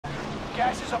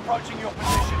Gas is approaching your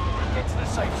position. Get to the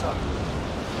safe zone.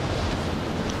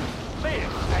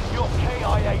 Live and your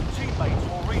KIA teammates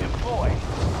will redeploy.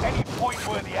 Any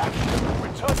point-worthy action will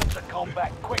return them to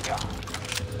combat quicker.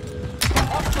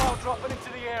 Hostile dropping into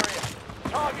the area.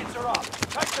 Targets are up.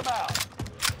 Take them out.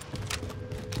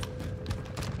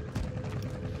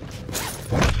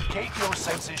 Keep your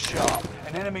senses sharp.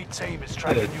 An enemy team is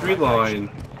tracking your three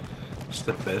line. It's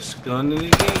the best gun in the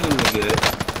game to get.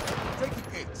 Taking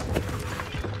hits.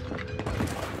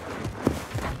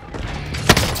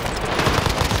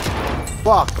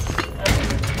 Fuck.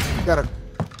 Gotta.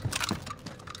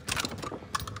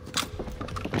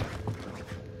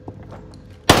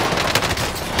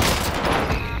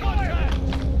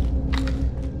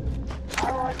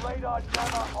 Allied radar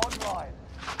jammer online.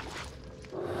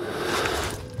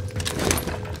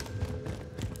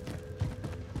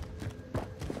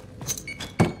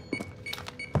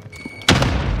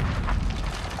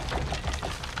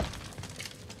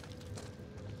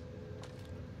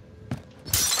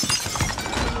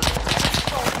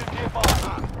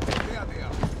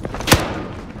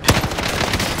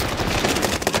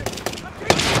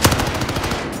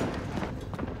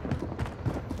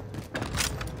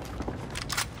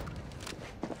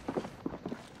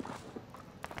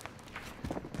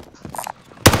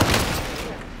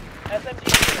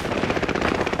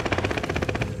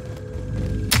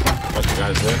 Bunch of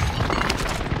guys there.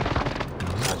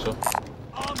 Satchel.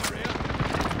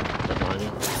 Right behind you.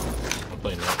 I'm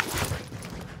playing now.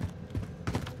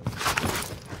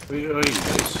 Where are you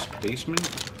guys? Basement?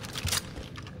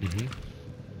 Mm-hmm.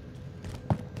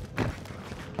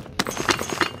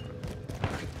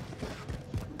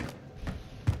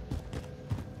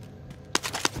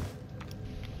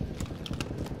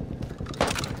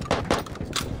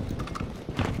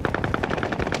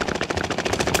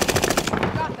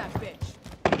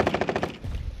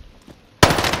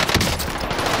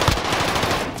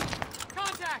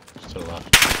 To the left.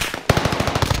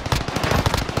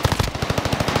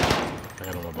 I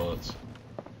got all my bullets.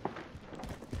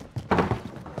 I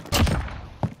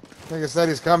think it said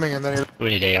he's coming and then he... We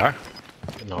need AR.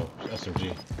 No,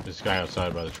 SMG. This guy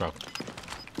outside by the truck.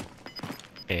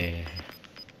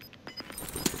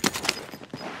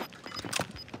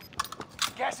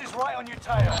 Gas is right on your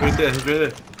tail. Right there, he's right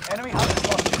there. Enemy hunters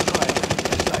lost your trail.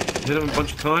 Hit him a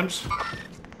bunch of times.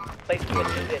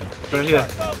 Right here.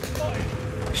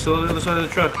 He's still on the other side of the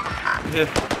truck. Yeah.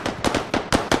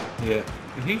 Yeah.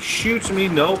 And he shoots me,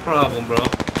 no problem, bro.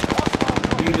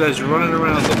 You guys are running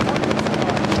around him.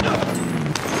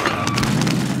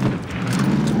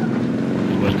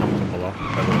 He was coming from below.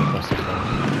 Probably across the floor.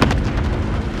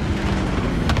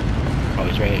 Oh,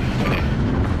 he's right here. Okay.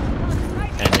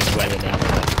 And he's right down the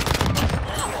left.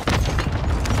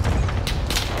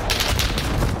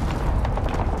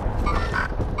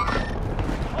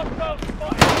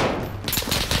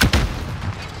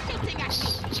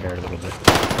 He's hurt a little bit.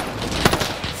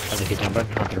 I think he's down back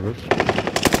onto the roof.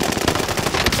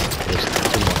 There's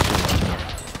two more.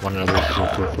 One on the roof.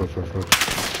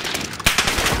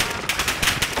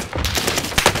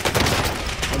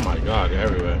 Oh my god, they're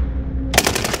everywhere.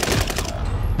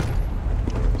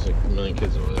 There's like a million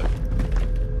kids over there.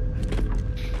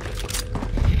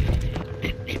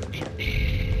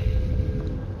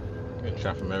 Getting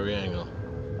shot from every angle.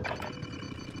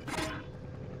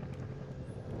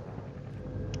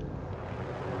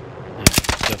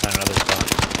 Still find another spot.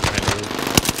 Right on the roof.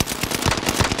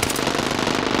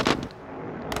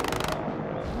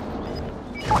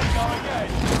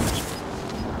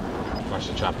 Watch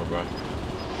the chopper, bro.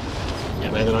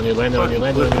 Yeah, Landed on you, landed on you,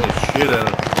 landed on you. Shit out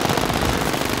of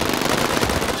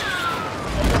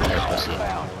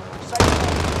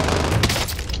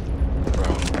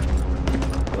Bro.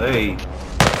 play.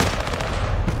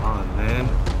 Come on, man.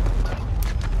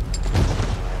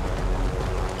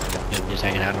 I'm just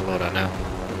hanging out in the loadout now.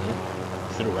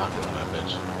 Threw a rocket on that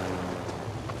bitch.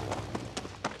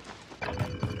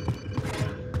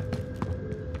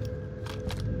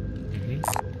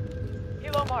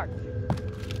 Kilo marked.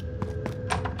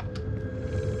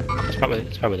 It's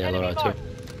probably their loadout too.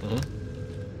 Mm-hmm.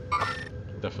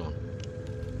 Definitely.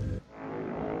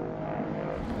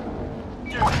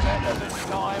 Do better this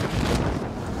time.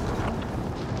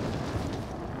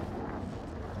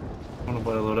 Want to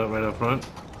buy a loadout right up front?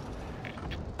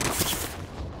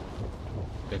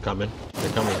 They're coming.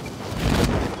 They're coming.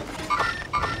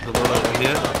 The loadout right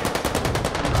here?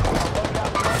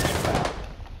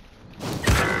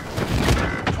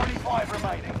 25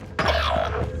 remaining.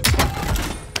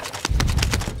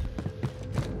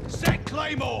 Set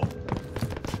Claymore.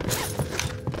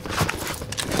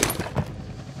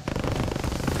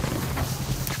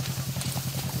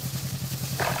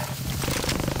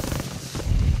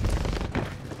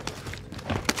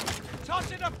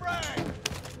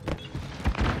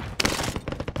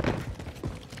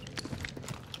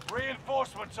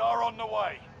 the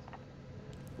way.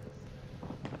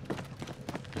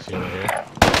 You see him right here?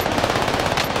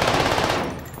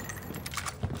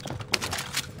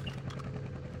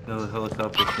 Another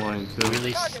helicopter flying too.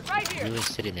 Really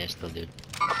sitting there still, dude.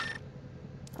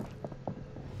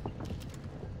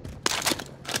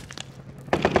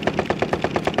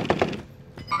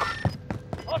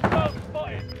 Hostile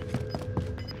spotted.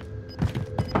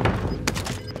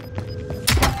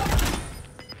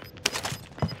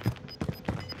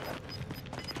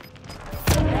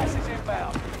 Gas is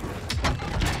inbound.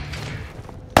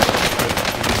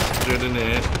 Good in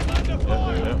there. Under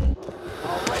fire. Yep.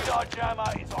 Our radar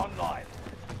jammer is online.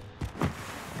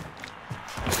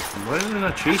 Why are they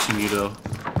not chasing you though?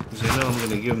 Because they know I'm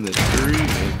gonna give them the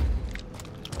treatment.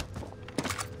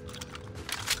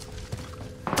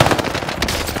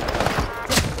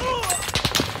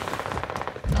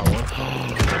 Got one.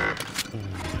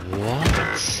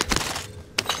 What?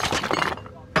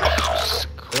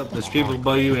 Yep, there's people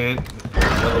by you, Ant.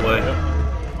 The other way.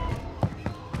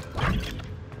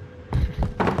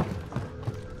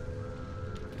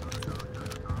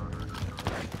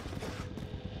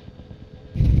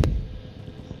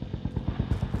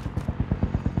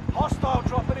 Hostile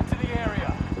dropping into the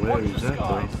area. Where Watch is the that,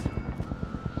 skies.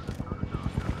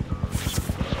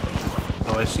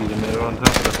 Oh, I see them. They're on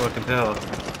top of the fucking tower.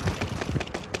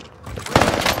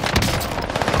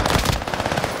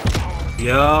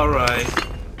 Yeah, alright.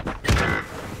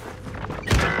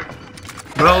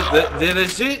 Bro, that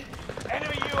is it?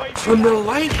 Enemy UAV. From the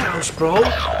lighthouse, bro.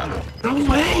 No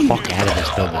way. Fuck out of this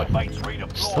Squad building. mates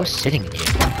Still redeployed. sitting here.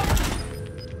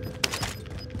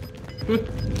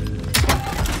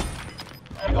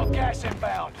 You got gas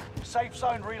inbound. Safe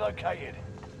zone relocated.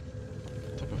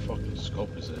 What type of fucking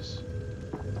scope is this?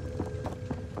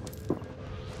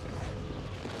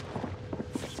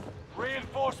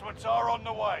 Reinforcements are on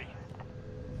the way.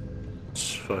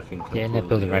 It's fucking Yeah, in that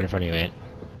building right in front of you, Ant.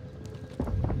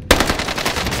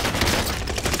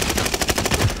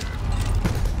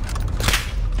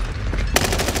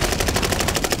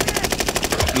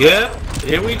 Yeah,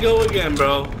 here we go again,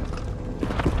 bro.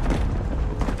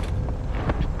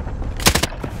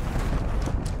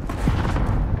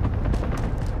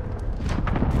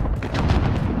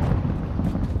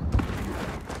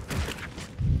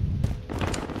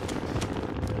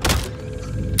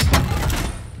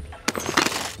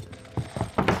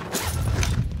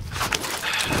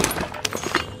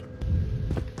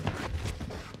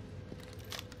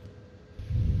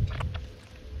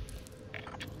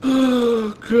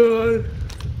 Oh, God.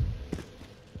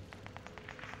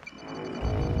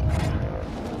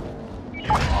 You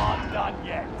aren't done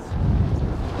yet.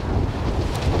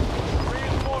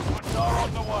 Reinforcements are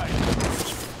on the way.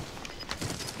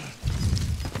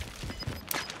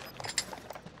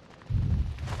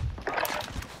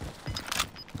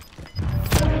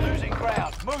 You're losing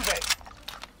ground. Move it.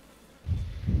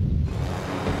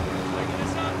 Taking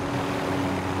this up.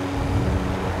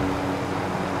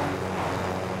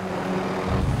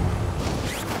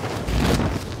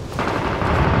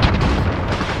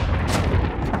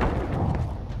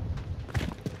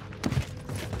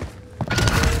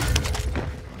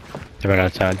 They're right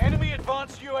outside. Enemy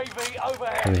advanced UAV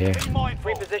overhead. Over here. Be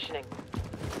mindful. Repositioning.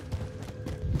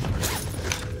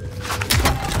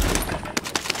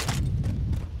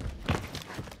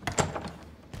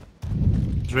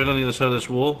 It's right on the other side of this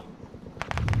wall.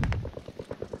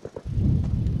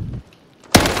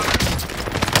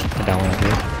 I don't want to do.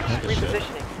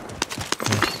 Repositioning.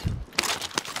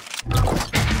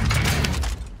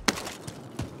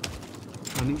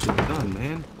 I need some done,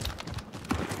 man.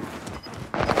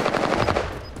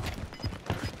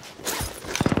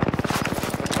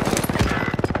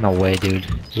 No way, dude.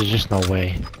 There's just no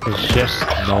way. There's just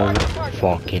no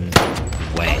fucking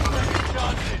way.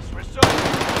 Chances. Resurgence.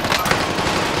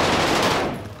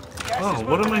 Gas Oh, is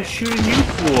what am moving I in. shooting you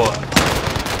for?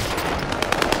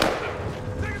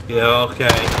 Yeah,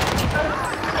 okay.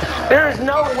 There is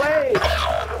no way!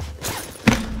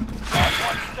 Last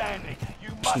one standing. You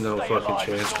must No stay fucking alive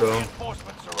chance, until bro.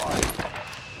 reinforcements arrive.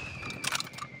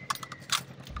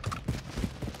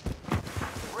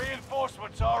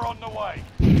 Reinforcements are on the way.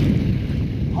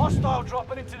 Hostile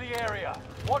dropping into the area.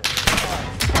 Watch the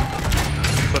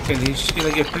skies. Fucking, he's just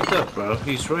gonna get picked up, bro.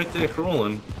 He's right there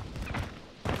crawling.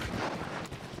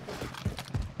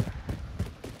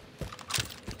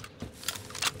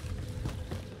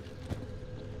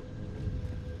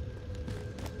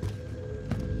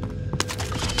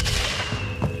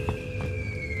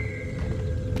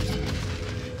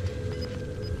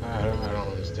 I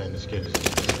don't understand this kid.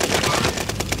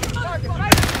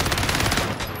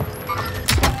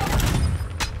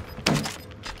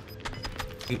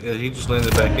 He just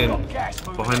landed back in Got gas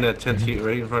moving behind in. that tent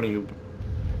right in front of you.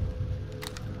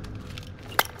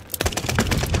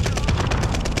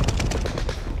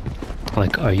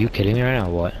 Like, are you kidding me right now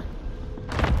or what?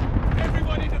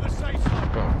 Everyone into the safe zone.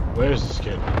 Oh, where's this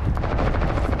kid?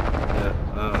 Yeah,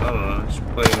 I don't know. He's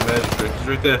playing a magic trick. He's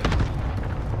right there.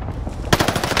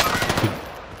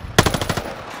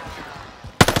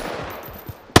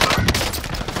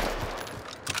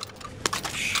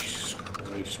 Jesus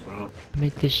Christ, bro. I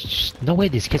mean, there's just no way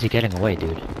these kids are getting away,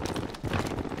 dude.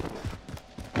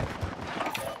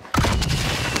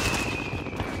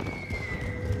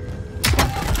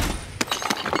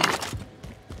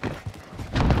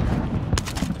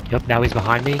 Yep, now he's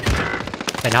behind me.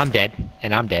 And I'm dead.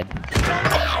 And I'm dead.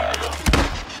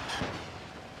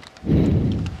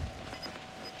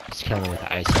 Just kill me with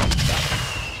the ice and stuff.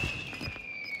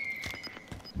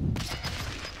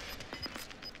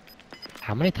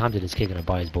 How many times is this kid gonna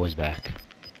buy his boys back?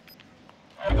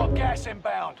 We got gas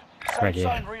inbound. Safe Right here.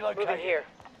 zone relocated. Moving here.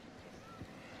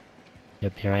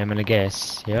 Yep, here I am in a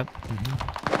guess. Yep.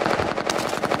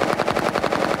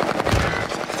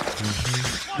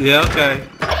 Yeah, okay.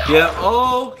 Yeah,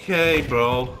 okay,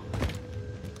 bro.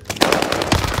 Stay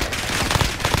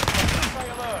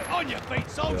alert. On your feet,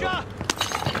 soldier.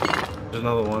 There's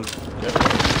another one. Yep.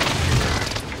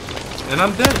 And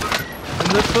I'm dead.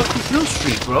 I'm the fucking kill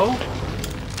streak, bro.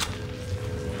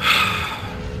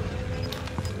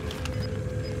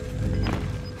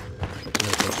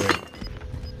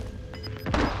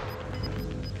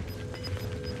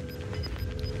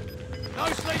 No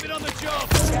sleeping on the job.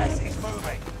 Gas is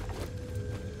moving.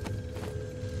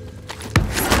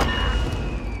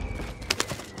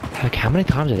 Like, how many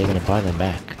times are they gonna buy them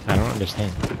back? I don't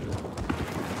understand.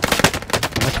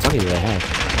 How much money do they have?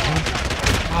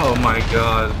 Oh my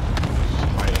god.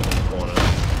 Hiding in the corner.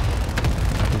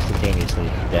 Instantaneously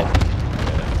dead.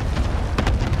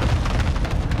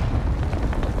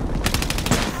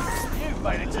 You've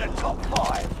made it to the top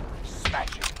 5.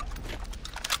 Smashing.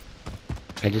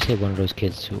 I just hit one of those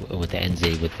kids who, with the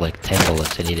NZ with like 10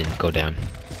 bullets and he didn't go down.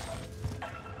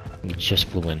 He just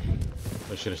flew in.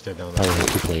 I should have stayed down there. Probably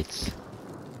 2 plates.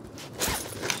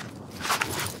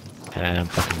 And I'm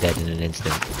fucking dead in an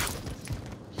instant.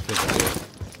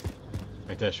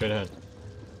 Right there, straight ahead.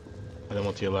 And then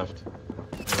one to your left.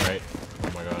 And right.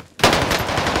 Oh my god.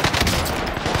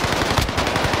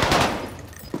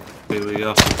 Here we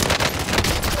go.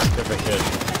 Different kid.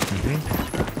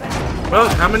 Well,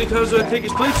 how many times do I take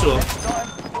his plates off? Time,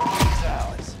 6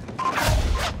 hours.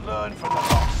 Learn from the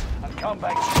loss and come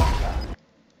back stronger.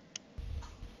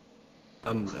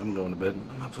 I'm going to bed.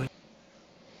 I'm not playing.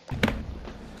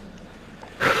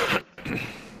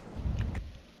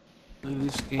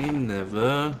 This game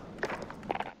never.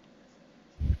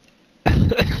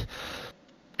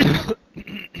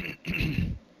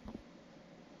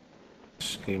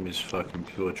 This game is fucking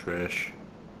pure trash.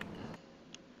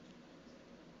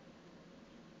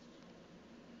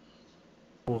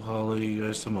 We'll holler at you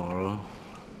guys tomorrow.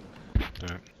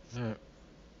 Alright. Alright.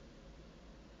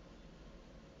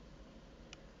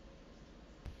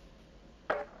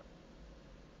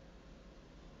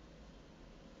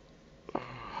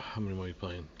 How many more are you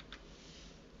playing?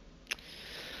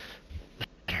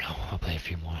 I don't know, I'll play a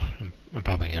few more. I'm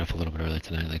probably gonna get off a little bit early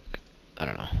tonight, like, I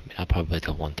don't know. I mean, I'll probably play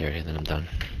till 1:30 and then I'm done.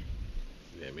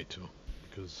 Yeah, me too.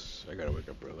 Because I gotta wake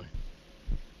up early.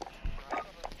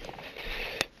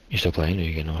 You still playing or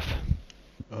you getting off?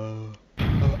 I'll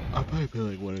probably play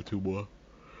like 1 or 2 more.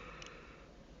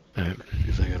 Alright.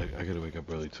 Because I gotta wake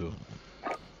up early too.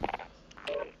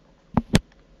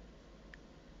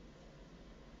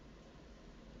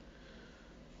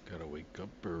 Gotta wake up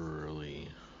early.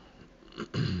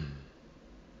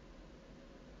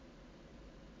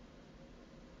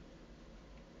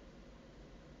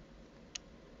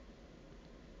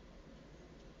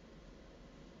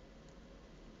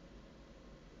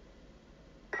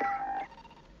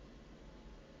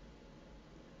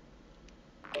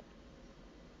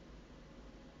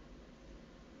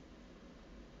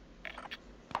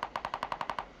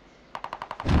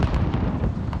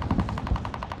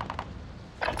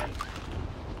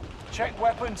 Check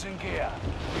weapons and gear.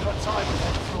 We've got time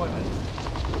for deployment.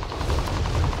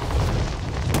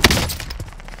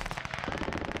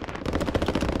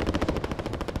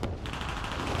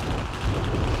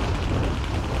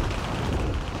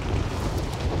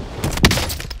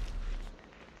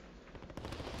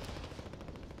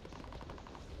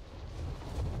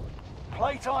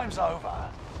 Playtime's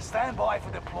over. Stand by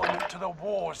for deployment to the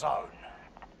war zone.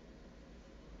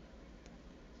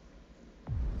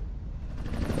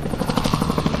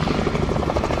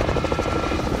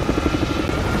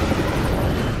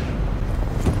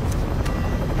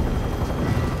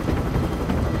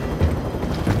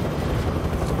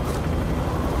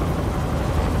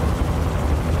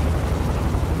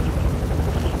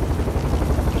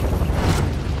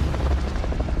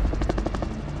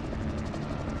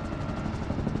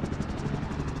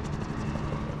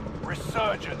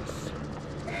 resurgence.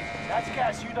 That's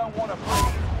gas you don't want to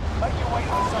breathe. Make your way to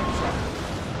the safe zone.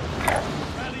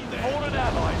 Fallen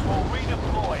allies will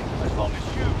redeploy as long as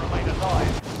you remain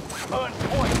alive. Earn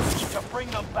points to bring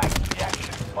them back to the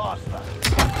action faster.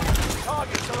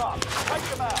 Targets are up. Take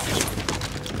them out.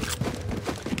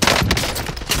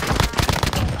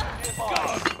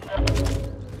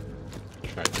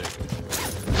 Try to take it.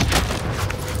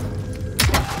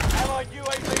 Allied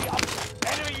UAV up.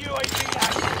 Enemy UAV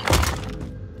active.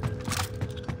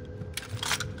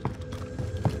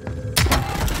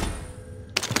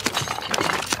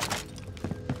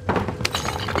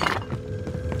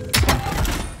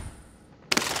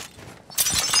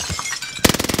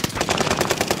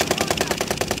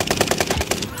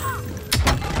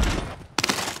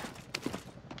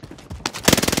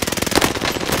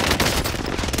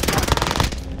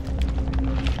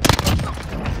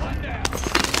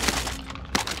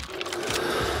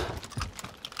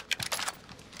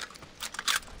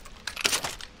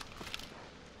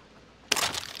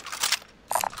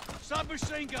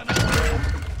 Submachine gunner.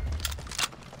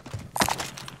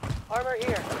 Armor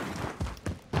here.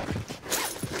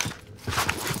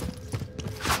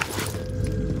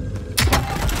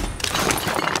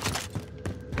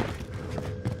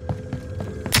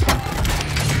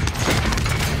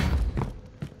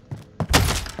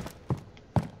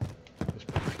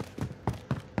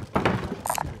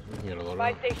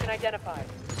 Spy station identified.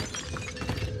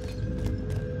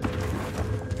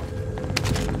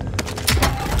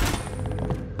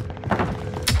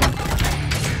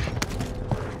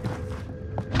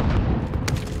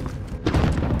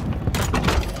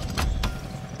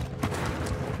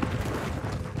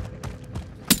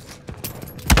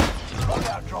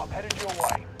 Loadout drop headed your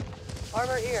way.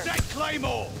 Armor here. Set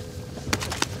Claymore!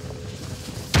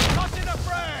 Tossing a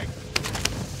frag!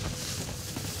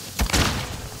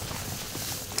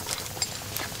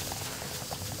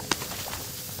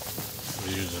 What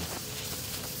are you using?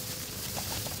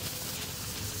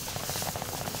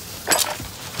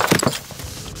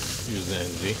 Use the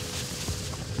NZ.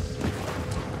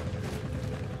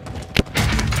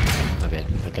 My bad. I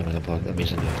think I'm unplugged. I'm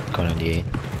using the Car 98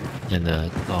 and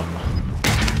the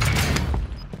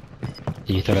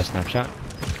Did you throw that snapshot?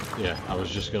 Yeah, I was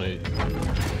just gonna get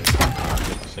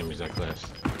the same exact class.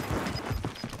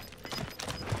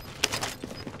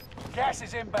 Gas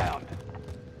is inbound.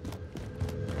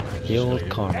 The old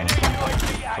Karma. Enemy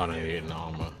UAV Can't active. get an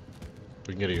armor.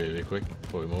 We can get a UAV quick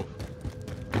before we move.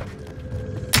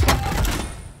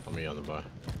 I'll meet you on the bar.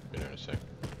 Be there in a sec.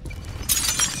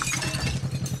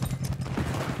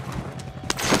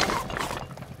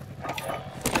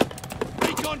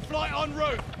 Recon flight en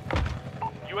route.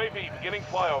 UAV beginning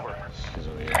flyover. He's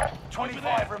over here.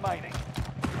 25 remaining.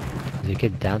 Did you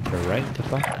get down to the right? The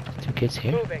fuck? Two kids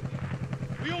here? Moving.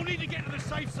 We all need to get to the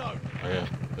safe zone. Oh yeah,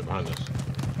 they're behind us.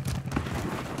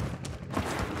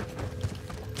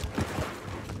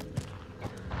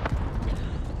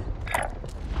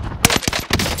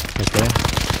 Right there?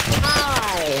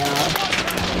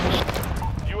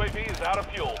 UAV is out of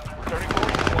fuel. Returning for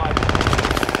resupply.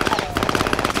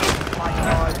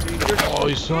 Oh,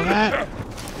 you saw that?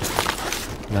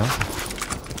 No?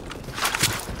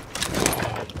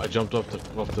 I jumped off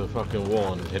the fucking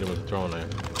wall and hit him with a throwing knife.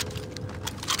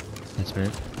 That's me.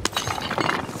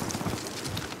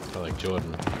 I like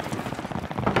Jordan.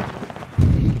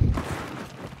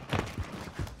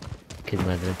 Kid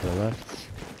landed to the left.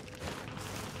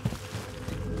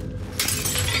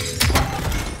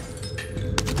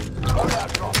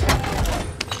 Loadout drop headed your way.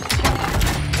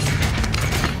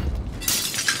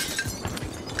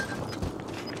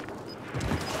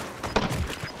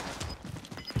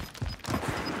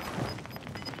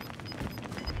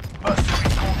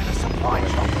 Mercenaries called in a supply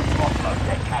chopper to offload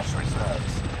their cash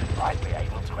reserves. I'd be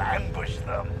able to ambush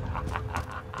them.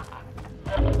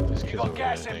 This You kid's got over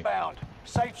gas there, I think. inbound.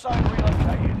 Safe zone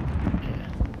relocated.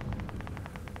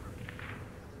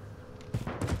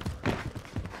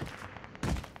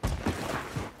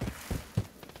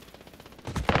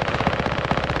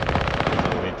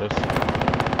 Underneath us.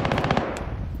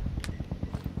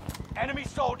 Enemy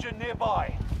soldier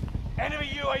nearby. Enemy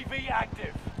UAV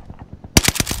active.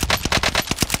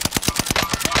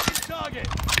 Target.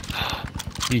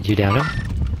 Did you down him?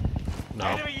 No.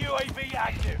 Enemy UAV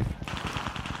active.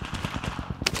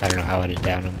 I don't know how I didn't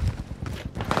down him.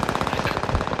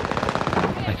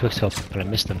 I quick scope, but I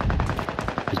missed him.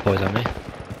 His boy's on me.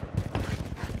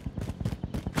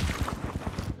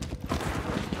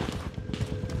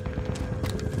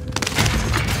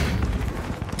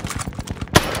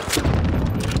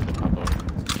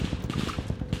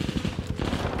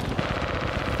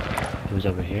 He was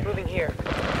over here. Moving here.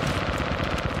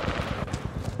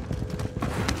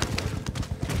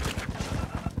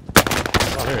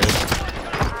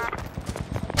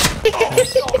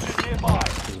 Soldiers nearby.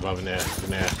 He's above in there. In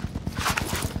there.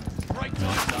 Break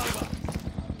time's over.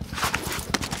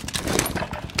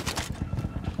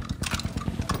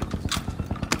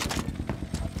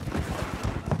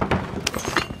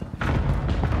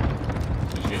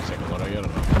 Did you get a second load out yet or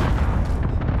no?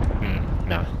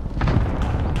 No.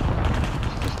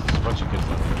 There's a bunch of kids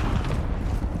left here.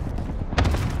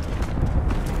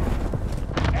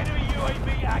 Enemy UAV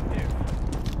active.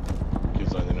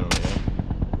 Kids landing over here.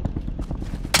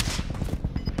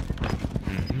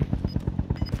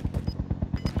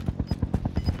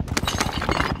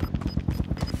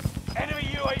 Enemy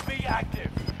UAV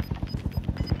active.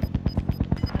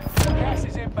 Gas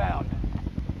is inbound.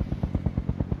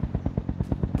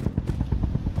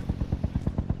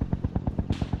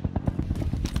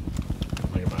 I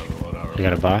think I might have a load out. You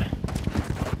got a buy?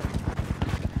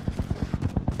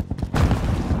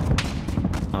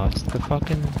 Oh, it's the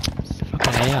fucking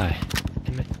AI.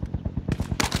 Damn it.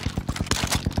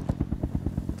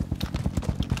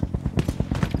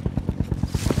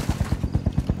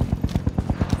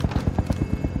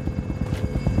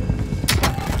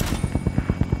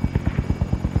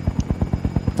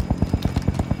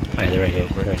 Oh, yeah, they're right here.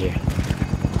 They're right here.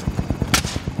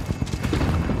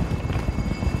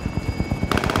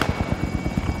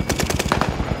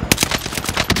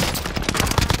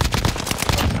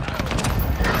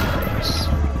 Nice.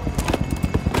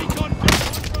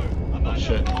 Oh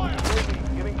shit.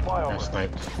 Giving fire. Got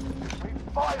sniped. We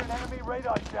fired an enemy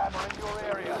radar jammer in your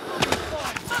area.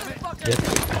 Yep,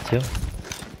 that too.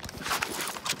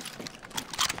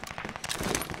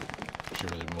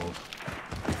 Should really move.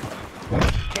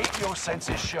 Keep your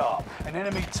senses sharp. An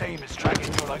enemy team is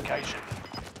tracking your location.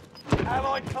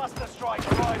 Allied cluster strike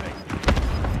arriving.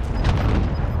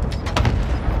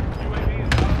 UAV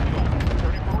is out of fuel.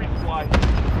 Returning for resupply.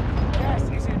 Gas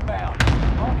is inbound.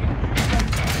 Marking new safe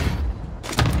zone.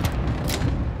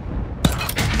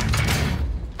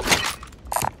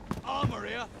 Armor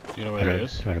here. Do you know where it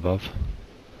is? Right above.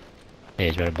 Yeah,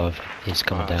 he's right above. He's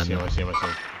coming I down see him, now. I see him, I see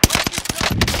him.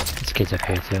 This kid's up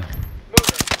here too.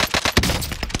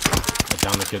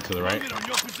 Down the kid to the right. On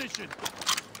your position.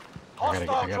 I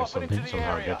gotta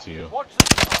somehow get to you. Watch the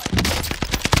sky.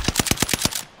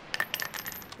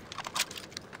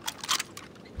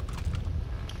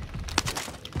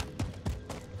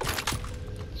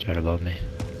 He's right above me.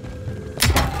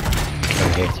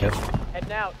 Over here too.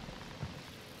 Heading out.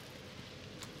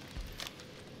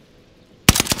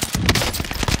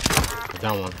 I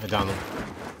down one. I down him.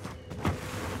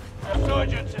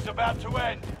 Resurgence is about to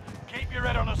end. Keep your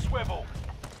head on a swivel.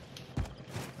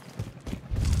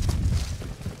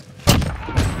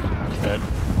 Dead.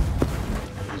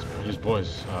 His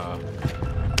boys.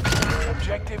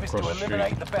 Objective is to Across the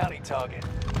eliminate street. the bounty target.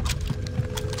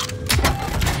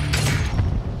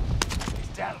 He's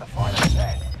down to the final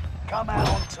 10. Come out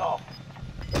on top.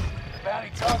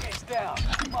 Bounty target is down.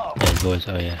 Mark. Yeah, his boys.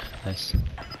 Oh yeah, nice.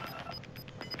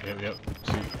 Yep.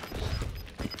 See.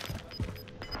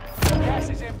 Gas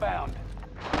is inbound.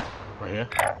 Right here.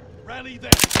 Rally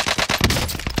there.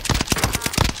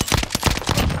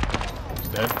 He's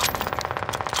dead.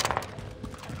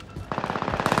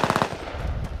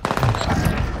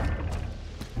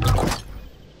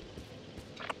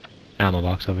 Ammo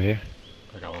box over here.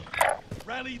 I got one.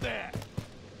 Rally there.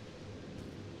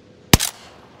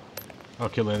 Oh,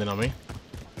 kid landed on me.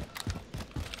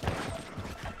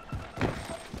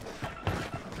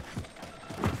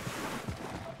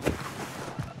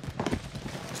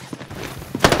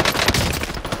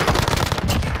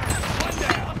 One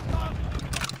down.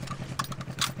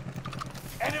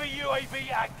 Enemy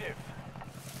UAV active.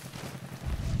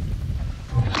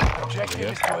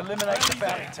 Objective is to eliminate the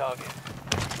bounty target.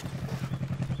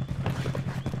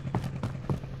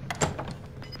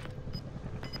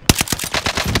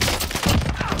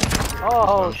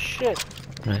 Oh shit!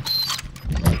 Nice.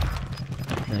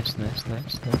 Nice. This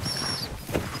is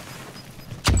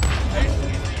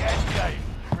the end game.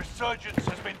 Resurgence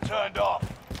has been turned off.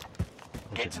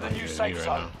 Get to the new safe right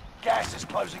zone. now. Gas is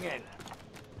closing in.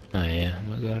 Oh yeah, oh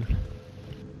my god.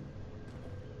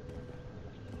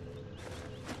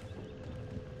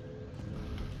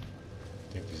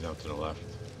 I think he's out to the left.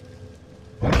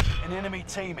 An enemy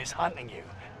team is hunting you.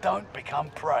 Don't become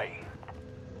prey.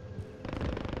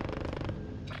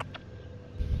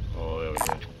 Oh, there we go.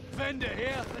 Vendor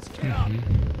here. Let's get up. You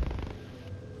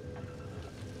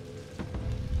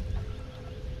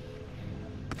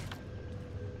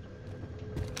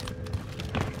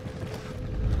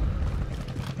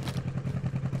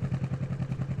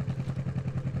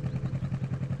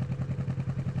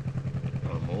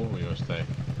wanna move or you wanna stay?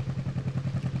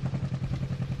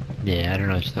 Yeah, I don't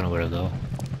know. I just don't know where to go.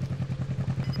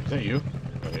 Is that you?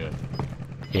 Oh, yeah.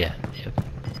 Yeah, yep.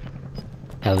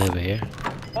 Hell over here.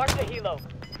 Mark the helo.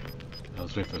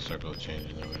 Let's wait for the circle to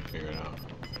change and then we figure it out.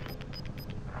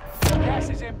 Gas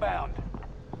is inbound.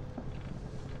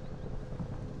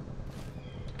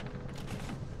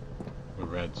 We're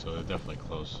red, so they're definitely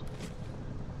close.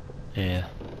 Yeah.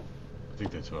 I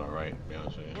think they're to our right, to be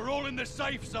honest with you. We're all in the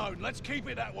safe zone. Let's keep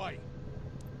it that way.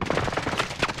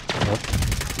 Nope.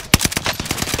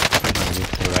 Maybe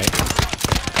to the right.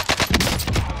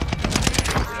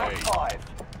 Top 5.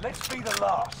 Let's be the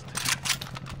last.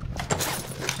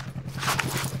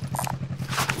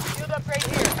 Shield upgrade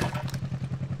here.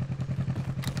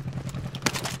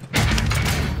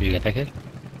 You get that kid?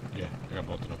 Yeah, I got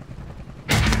both of them.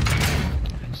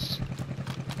 Nice.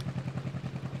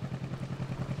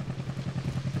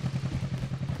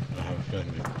 I have a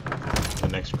feeling that the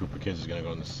next group of kids is gonna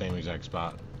go in the same exact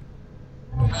spot.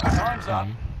 Time's up.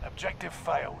 Objective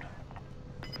failed.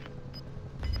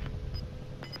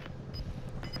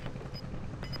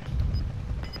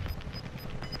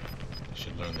 They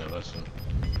should learn their lesson.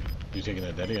 You taking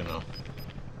that daddy or no?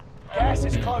 Gas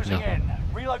is closing No. in.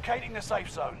 Relocating the safe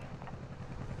zone.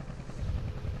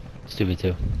 Stupid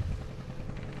too.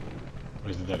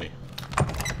 Where's the daddy? I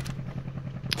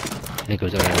think it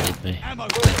was underneath me. Ammo.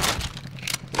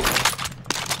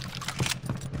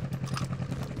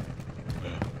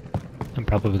 Yeah. I'm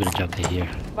probably gonna jump to here.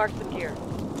 Mark some gear.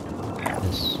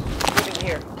 This. Moving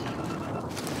here.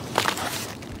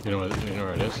 You know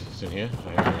where it is? It's in here?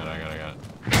 I got it.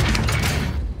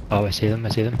 Oh, I see them. I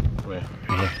see them. Where?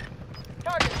 Right here.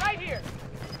 Target right here.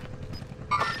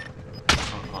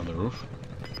 On the roof?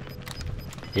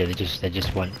 Yeah, they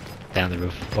just went down the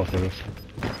roof, off the roof.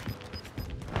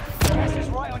 Gas is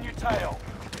right on your tail.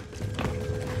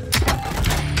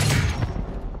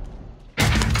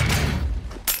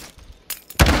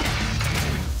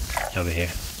 Over here.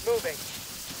 Moving.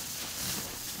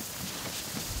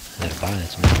 They're fine.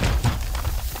 It's me.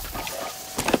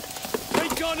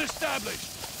 Recon established.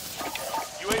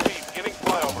 UAV beginning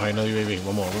flyover. Alright, no UAV.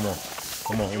 One more.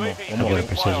 UAV I'll go beginning to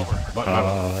precision. flyover. But,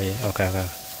 Oh, yeah. Okay.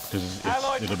 because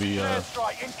Allied it'll be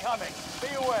airstrike incoming. Be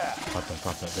aware.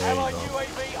 pop that. There you Allied go.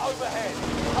 UAV overhead.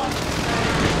 Hunt.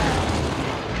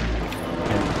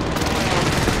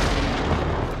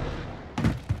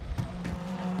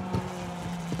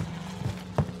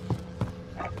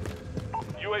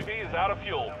 UAV is out of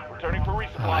fuel. Returning for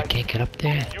resupply. Oh, I can't get up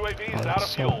there. UAV Oh, is out that's of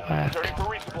so fuel. whack. Returning for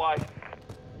resupply.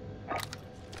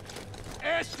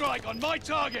 Airstrike on my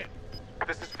target.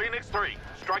 This is Phoenix 3.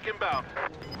 Strike inbound.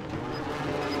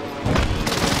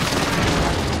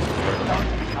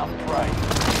 Don't become prey.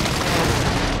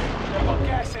 They've got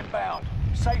gas inbound.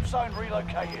 Safe zone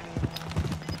relocated.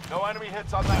 No enemy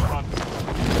hits on that front.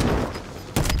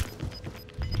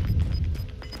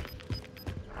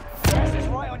 Gas is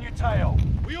right on your tail.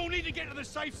 We all need to get to the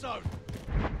safe zone.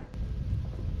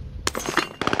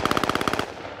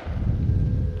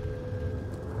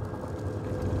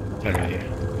 Right here.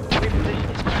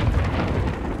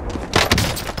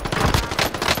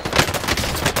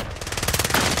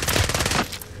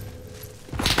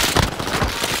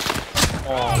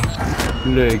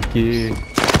 Lucky.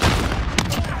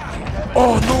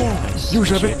 Oh no! You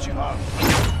have it! Switch home.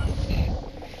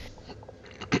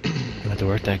 You have to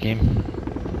work that game.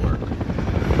 Work.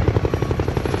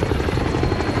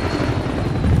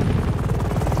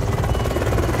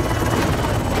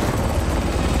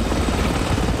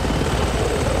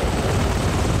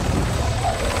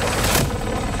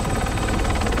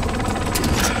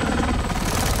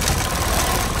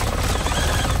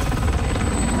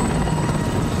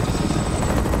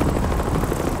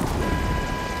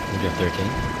 You have 13.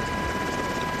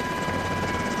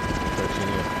 13,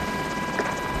 yeah.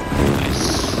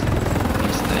 Nice.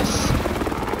 Nice.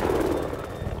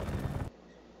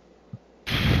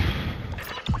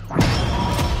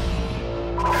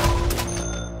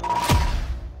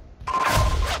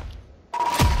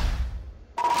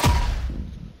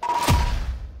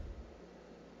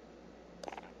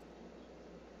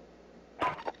 I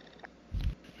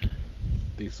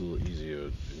think it's a little easier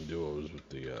in duos with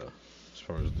the as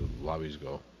far as the lobbies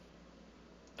go.